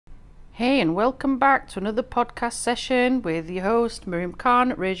Hey, and welcome back to another podcast session with your host Miriam Khan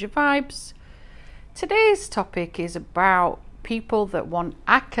at Raise Your Vibes. Today's topic is about people that want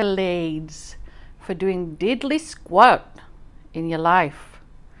accolades for doing diddly squat in your life,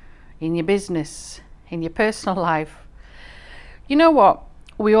 in your business, in your personal life. You know what?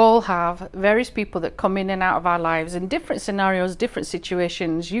 We all have various people that come in and out of our lives in different scenarios, different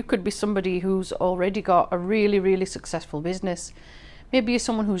situations. You could be somebody who's already got a really successful business. Maybe you're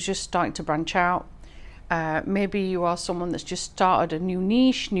someone who's just starting to branch out. Maybe you are someone that's just started a new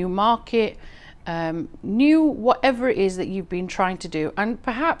niche, new market, new whatever it is that you've been trying to do. And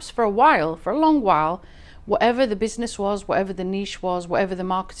perhaps for a while, for a long while, whatever the business was, whatever the niche was, whatever the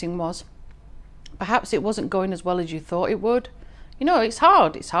marketing was, perhaps it wasn't going as well as you thought it would. You know, it's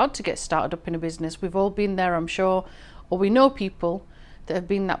hard. It's hard to get started up in a business. We've all been there, I'm sure, or we know people that have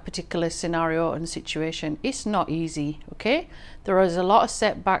been in that particular scenario and situation. It's not easy, okay? There is a lot of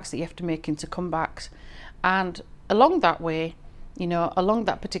setbacks that you have to make into comebacks, and along that way, you know, along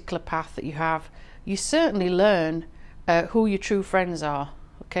that particular path that you have, you certainly learn who your true friends are,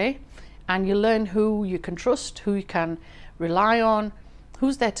 okay? And you learn who you can trust, who you can rely on,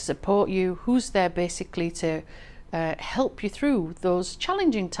 who's there to support you, who's there basically to help you through those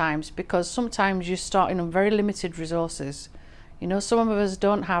challenging times, because sometimes you're starting on very limited resources. You know, some of us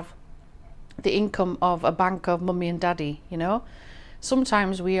don't have the income of a bank of mummy and daddy, you know.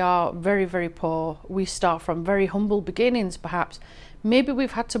 Sometimes we are very poor. We start from very humble beginnings, perhaps. Maybe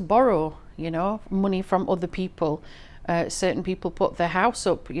we've had to borrow, you know, money from other people. Certain people put their house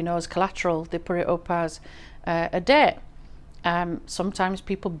up, you know, as collateral. They put it up as a debt. Sometimes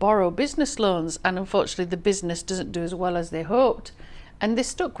people borrow business loans, and unfortunately the business doesn't do as well as they hoped, and they're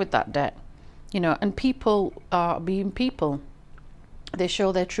stuck with that debt, you know. And people are being people. They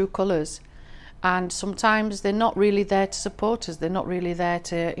show their true colours, and sometimes they're not really there to support us. They're not really there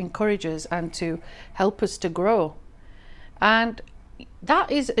to encourage us and to help us to grow. And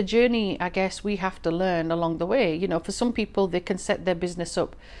that is a journey, I guess, we have to learn along the way. You know, for some people, they can set their business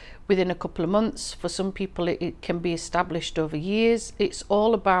up within a couple of months. For some people, it can be established over years. It's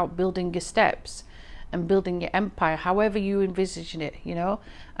all about building your steps and building your empire, however you envisage it, you know,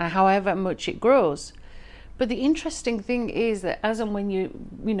 and however much it grows. But the interesting thing is that as and when you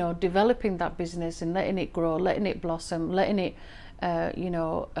know, developing that business and letting it grow, letting it blossom, letting it,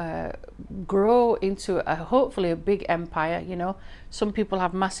 grow into hopefully a big empire, you know. Some people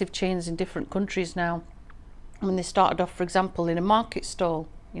have massive chains in different countries now. When they started off, for example, in a market stall,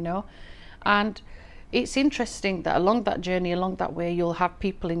 you know. And it's interesting that along that journey, along that way, you'll have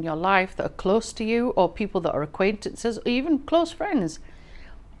people in your life that are close to you, or people that are acquaintances, or even close friends,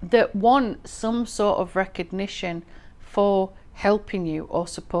 that want some sort of recognition for helping you or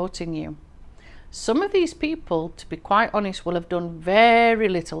supporting you. Some of these people, to be quite honest, will have done very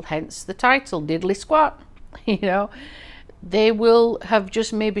little, hence the title, diddly squat. You know, they will have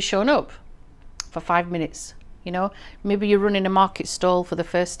just maybe shown up for 5 minutes. You know, maybe you're running a market stall for the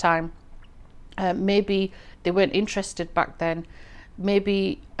first time. Maybe they weren't interested back then.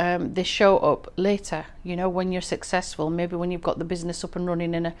 Maybe they show up later, you know, when you're successful. Maybe when you've got the business up and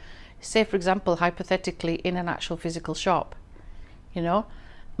running in a, say for example, hypothetically, in an actual physical shop. You know,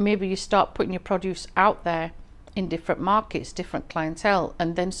 maybe you start putting your produce out there in different markets, different clientele,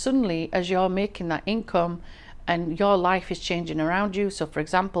 and then suddenly, as you're making that income and your life is changing around you. So for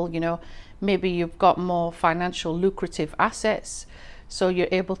example, you know, maybe you've got more financial lucrative assets, so you're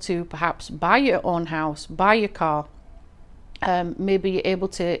able to perhaps buy your own house, buy your car. Maybe you're able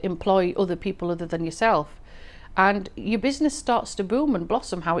to employ other people other than yourself, and your business starts to boom and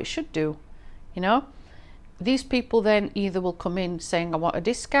blossom how it should do. You know, these people then either will come in saying, I want a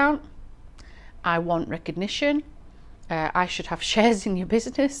discount, I want recognition, I should have shares in your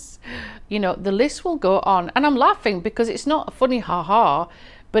business. You know, the list will go on. And I'm laughing because it's not a funny ha-ha,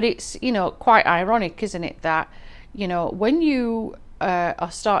 but it's, you know, quite ironic, isn't it, that, you know, when you are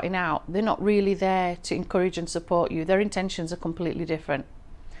starting out, they're not really there to encourage and support you. Their intentions are completely different.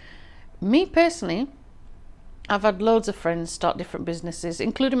 Me personally, I've had loads of friends start different businesses,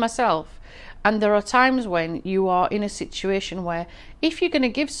 including myself. And there are times when you are in a situation where if you're going to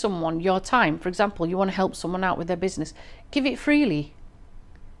give someone your time, for example, you want to help someone out with their business, give it freely.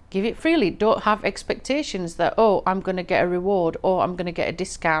 Give it freely. Don't have expectations that, oh, I'm going to get a reward, or I'm going to get a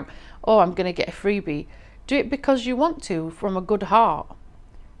discount, or I'm going to get a freebie. Do it because you want to, from a good heart.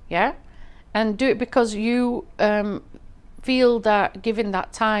 Yeah? And do it because you feel that giving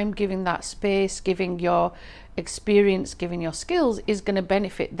that time, giving that space, giving your experience, giving your skills is going to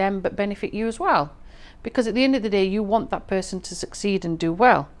benefit them, but benefit you as well. Because at the end of the day, you want that person to succeed and do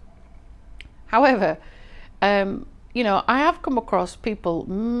well. However, you know, I have come across people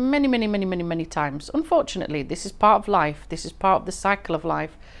many times. Unfortunately, this is part of life. This is part of the cycle of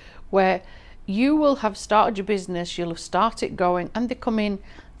life, where you will have started your business, you'll have started going, and they come in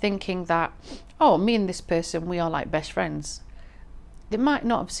thinking that, oh, me and this person, we are like best friends. They might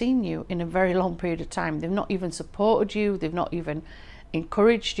not have seen you in a very long period of time. They've not even supported you. They've not even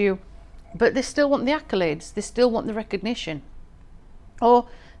encouraged you. But they still want the accolades. They still want the recognition. Or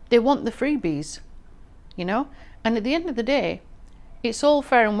they want the freebies, you know. And at the end of the day, it's all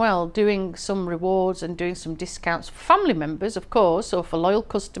fair and well doing some rewards and doing some discounts for family members, of course, or for loyal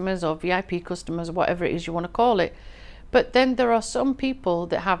customers or VIP customers, whatever it is you want to call it. But then there are some people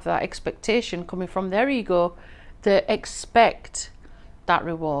that have that expectation coming from their ego that expect that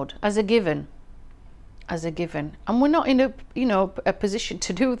reward as a given, and we're not in a position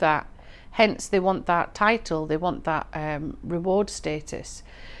to do that. Hence they want that title, they want that reward status,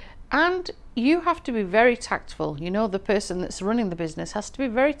 and you have to be very tactful. You know, the person that's running the business has to be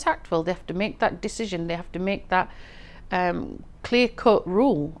very tactful. They have to make that decision, they have to make that clear-cut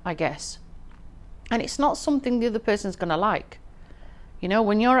rule, I guess, and it's not something the other person's going to like. You know,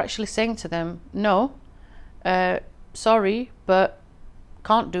 when you're actually saying to them, no, sorry, but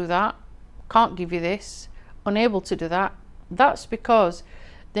can't do that, can't give you this, unable to do that, that's because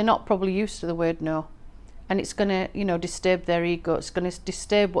they're not probably used to the word no, and it's going to, you know, disturb their ego. It's going to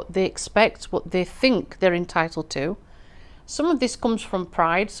disturb what they expect, what they think they're entitled to. Some of this comes from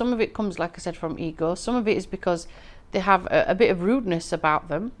pride, some of it comes, like I said, from ego, some of it is because they have a bit of rudeness about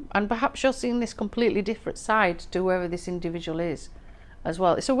them, and perhaps you're seeing this completely different side to whoever this individual is as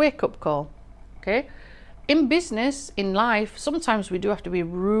well. It's a wake-up call, okay? In business, in life, sometimes we do have to be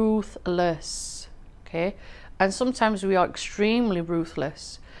ruthless, okay? And sometimes we are extremely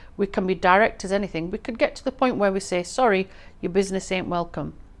ruthless. We can be direct as anything. We could get to the point where we say, sorry, your business ain't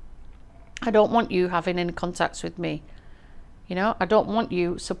welcome. I don't want you having any contacts with me. You know, I don't want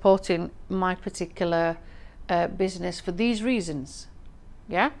you supporting my particular business for these reasons.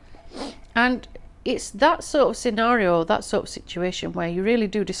 Yeah? And it's that sort of scenario, that sort of situation where you really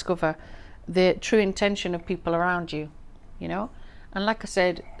do discover the true intention of people around you, you know. And like I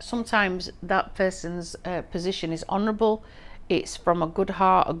said, sometimes that person's position is honourable, it's from a good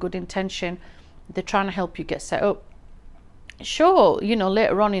heart, a good intention, they're trying to help you get set up. Sure, you know,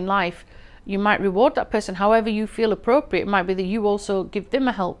 later on in life you might reward that person however you feel appropriate. It might be that you also give them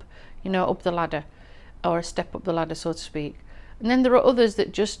a help, you know, up the ladder, or a step up the ladder, so to speak. And then there are others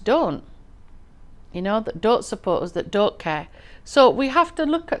that just don't, you know, that don't support us, that don't care. So we have to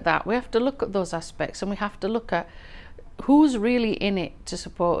look at that. We have to look at those aspects, and we have to look at who's really in it to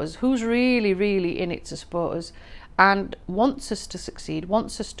support us, who's really in it to support us and wants us to succeed,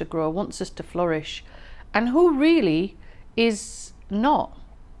 wants us to grow, wants us to flourish, and who really is not.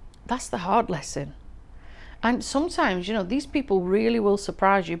 That's the hard lesson. And sometimes, you know, these people really will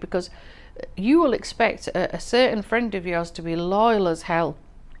surprise you, because you will expect a certain friend of yours to be loyal as hell,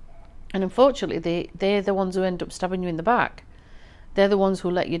 and unfortunately they're the ones who end up stabbing you in the back. They're the ones who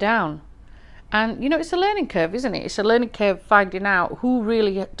let you down. And you know, it's a learning curve, isn't it? It's a learning curve finding out who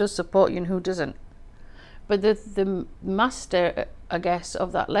really does support you and who doesn't. But the master, I guess,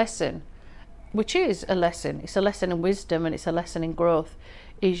 of that lesson, which is a lesson, it's a lesson in wisdom and it's a lesson in growth,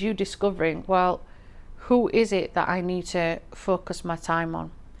 is you discovering, well, who is it that I need to focus my time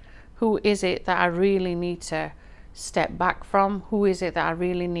on? Who is it that I really need to step back from? Who is it that I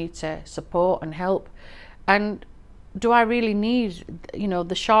really need to support and help? And do I really need, you know,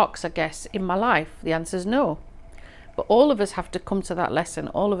 the sharks, I guess, in my life? The answer is no. But all of us have to come to that lesson.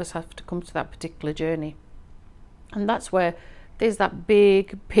 All of us have to come to that particular journey. And that's where there's that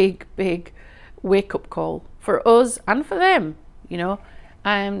big wake-up call for us and for them, you know.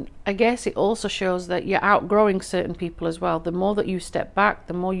 And I guess it also shows that you're outgrowing certain people as well. The more that you step back,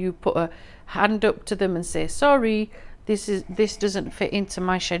 the more you put a hand up to them and say, sorry, this doesn't fit into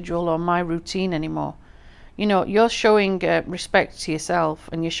my schedule or my routine anymore. You know, you're showing respect to yourself,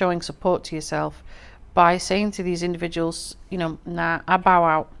 and you're showing support to yourself by saying to these individuals, you know, nah, I bow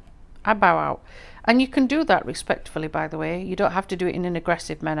out. I bow out. And you can do that respectfully, by the way. You don't have to do it in an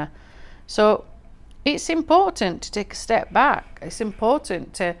aggressive manner. So it's important to take a step back. It's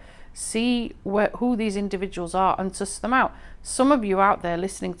important to see who these individuals are and suss them out. Some of you out there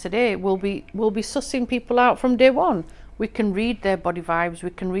listening today will be sussing people out from day one. We can read their body vibes,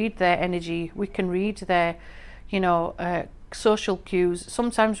 we can read their energy, we can read their, you know, social cues.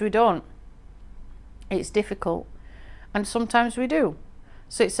 Sometimes we don't. It's difficult, and sometimes we do.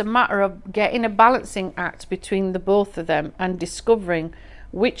 So it's a matter of getting a balancing act between the both of them and discovering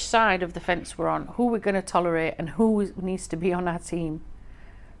which side of the fence we're on, who we're going to tolerate and who needs to be on our team.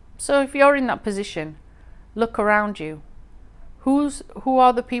 So if you're in that position, Look around you. Who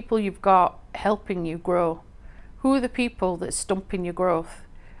are the people you've got helping you grow? Who are the people that's stumping your growth?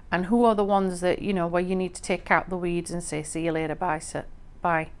 And who are the ones that, you know, where you need to take out the weeds and say, see you later,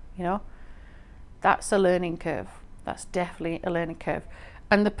 bye, you know? That's a learning curve. That's definitely a learning curve.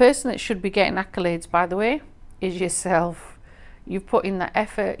 And the person that should be getting accolades, by the way, is yourself. You've put in the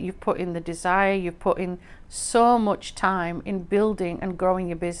effort, you've put in the desire, you've put in so much time in building and growing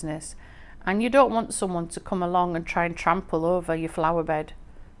your business. And you don't want someone to come along and try and trample over your flower bed,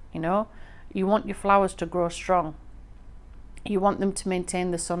 you know? You want your flowers to grow strong. You want them to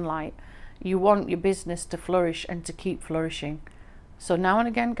maintain the sunlight. You want your business to flourish and to keep flourishing. So now and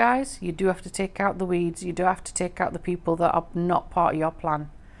again, guys, you do have to take out the weeds. You do have to take out the people that are not part of your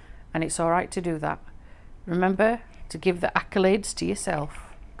plan. And it's all right to do that. Remember to give the accolades to yourself,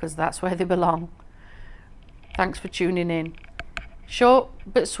 because that's where they belong. Thanks for tuning in. Short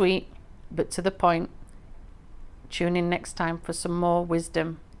but sweet, but to the point. Tune in next time for some more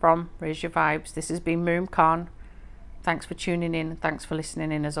wisdom from Raise Your Vibes. This has been Miriam Khan. Thanks for tuning in. Thanks for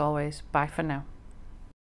listening in as always. Bye for now.